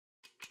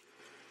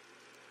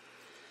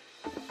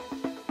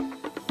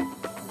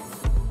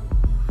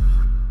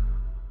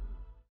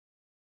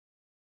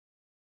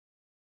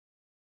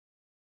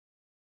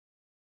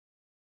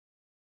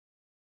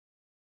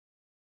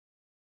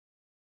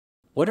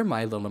What are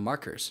myeloma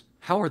markers?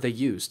 How are they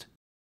used?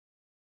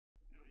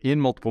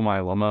 In multiple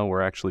myeloma,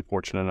 we're actually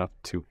fortunate enough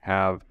to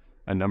have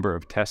a number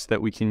of tests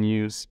that we can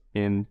use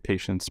in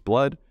patients'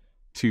 blood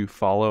to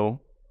follow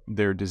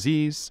their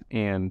disease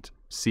and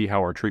see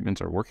how our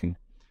treatments are working.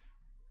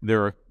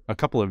 There are a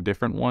couple of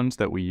different ones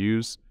that we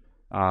use.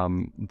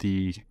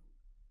 The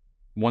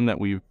one that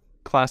we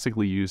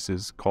classically use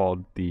is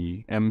called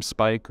the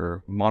M-spike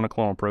or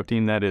monoclonal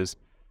protein. That is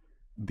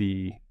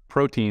the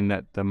protein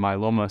that the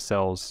myeloma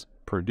cells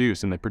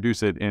produce, and they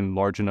produce it in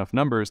large enough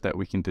numbers that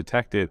we can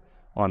detect it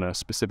on a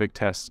specific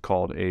test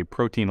called a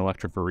protein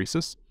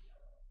electrophoresis.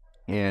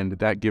 And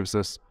that gives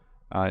us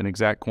an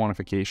exact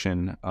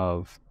quantification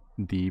of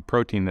the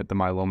protein that the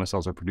myeloma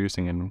cells are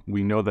producing. And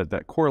we know that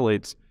that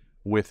correlates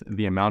with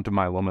the amount of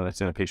myeloma that's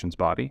in a patient's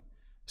body.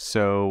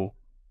 So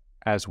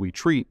as we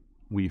treat,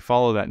 we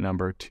follow that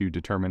number to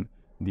determine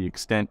the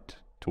extent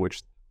to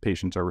which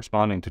patients are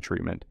responding to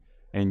treatment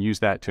and use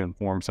that to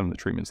inform some of the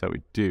treatments that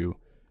we do.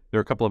 There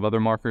are a couple of other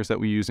markers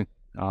that we use.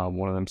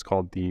 One of them is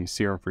called the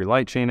serum free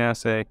light chain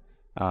assay.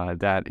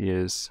 That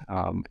is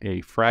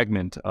a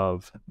fragment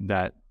of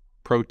that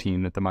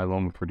protein that the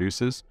myeloma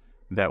produces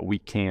that we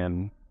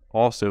can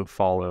also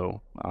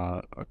follow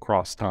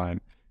across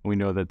time. We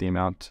know that the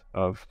amount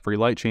of free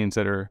light chains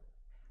that are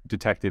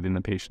detected in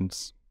the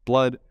patient's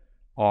blood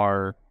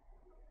are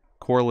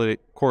correlate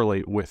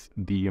with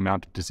the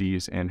amount of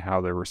disease and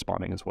how they're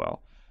responding as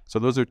well. So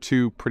those are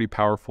two pretty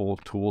powerful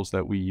tools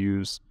that we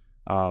use.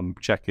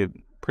 Check it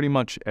pretty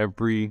much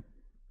every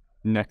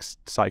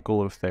next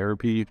cycle of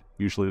therapy.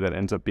 Usually that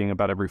ends up being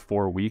about every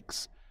 4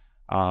 weeks.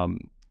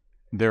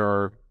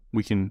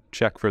 We can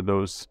check for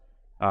those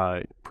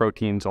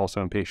proteins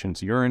also in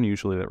patients' urine.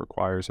 Usually that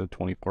requires a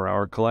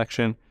 24-hour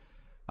collection.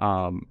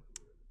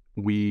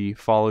 We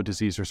follow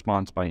disease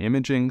response by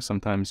imaging,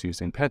 sometimes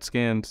using PET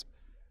scans.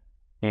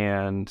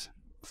 And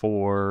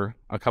for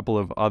a couple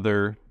of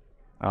other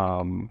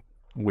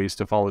ways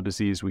to follow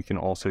disease, we can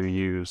also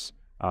use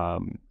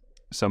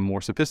some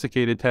more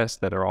sophisticated tests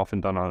that are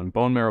often done on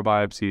bone marrow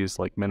biopsies,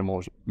 like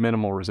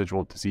minimal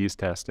residual disease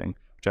testing,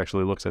 which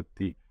actually looks at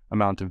the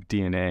amount of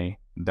DNA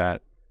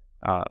that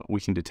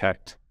we can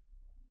detect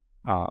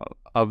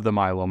of the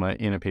myeloma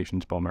in a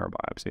patient's bone marrow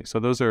biopsy. So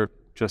those are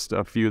just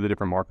a few of the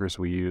different markers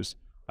we use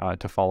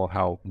to follow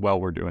how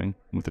well we're doing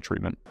with the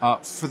treatment.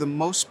 For the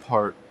most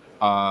part,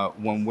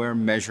 when we're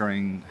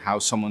measuring how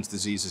someone's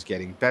disease is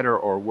getting better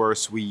or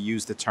worse, we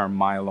use the term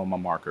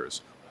myeloma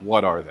markers.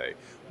 What are they?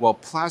 Well,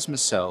 plasma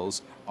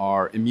cells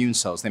are immune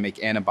cells. They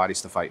make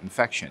antibodies to fight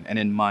infection. And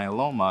in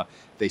myeloma,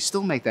 they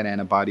still make that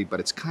antibody, but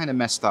it's kind of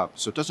messed up.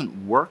 So it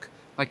doesn't work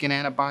like an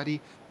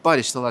antibody, but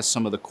it still has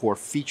some of the core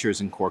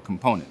features and core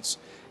components.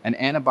 An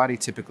antibody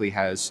typically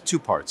has two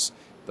parts.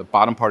 The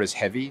bottom part is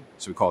heavy,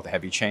 so we call it the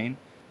heavy chain.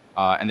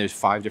 And there's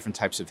 5 different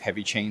types of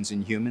heavy chains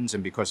in humans,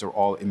 and because they're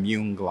all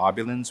immune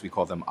globulins, we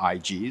call them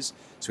Igs.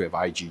 So we have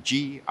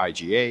IgG,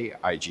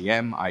 IgA,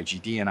 IgM,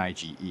 IgD, and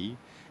IgE.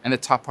 And the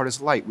top part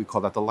is light. We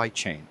call that the light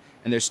chain.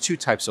 And there's 2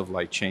 types of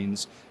light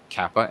chains,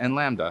 Kappa and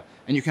Lambda.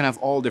 And you can have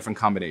all different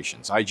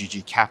combinations,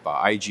 IgG Kappa,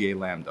 IgA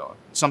Lambda.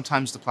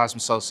 Sometimes the plasma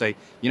cells say,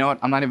 you know what,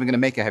 I'm not even going to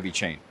make a heavy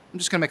chain. I'm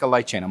just going to make a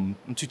light chain.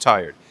 I'm too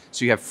tired.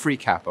 So you have free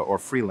Kappa or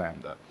free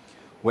Lambda.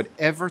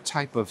 Whatever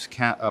type of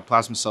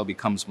plasma cell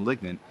becomes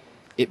malignant,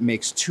 it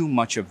makes too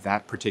much of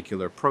that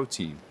particular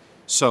protein.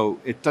 So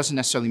it doesn't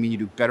necessarily mean you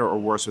do better or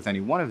worse with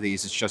any one of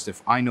these. It's just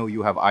if I know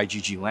you have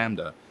IgG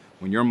Lambda,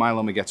 when your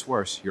myeloma gets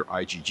worse, your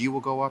IgG will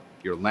go up,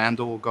 your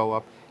Lambda will go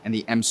up, and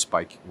the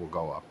M-spike will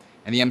go up.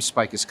 And the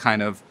M-spike is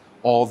kind of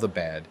all the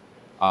bad.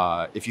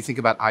 If you think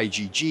about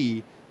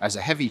IgG as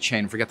a heavy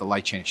chain, forget the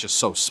light chain, it's just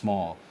so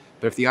small.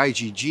 But if the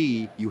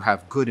IgG, you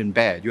have good and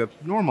bad. You have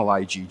normal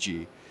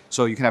IgG.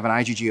 So you can have an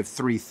IgG of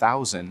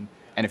 3,000,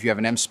 and if you have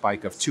an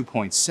M-spike of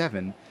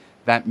 2.7,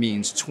 that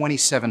means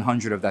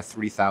 2,700 of that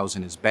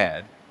 3,000 is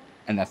bad,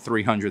 and that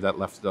 300 that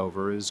left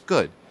over is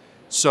good.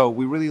 So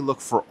we really look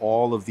for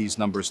all of these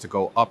numbers to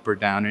go up or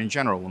down. And in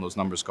general, when those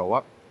numbers go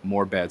up,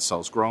 more bad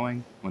cells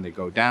growing. When they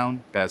go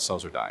down, bad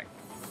cells are dying.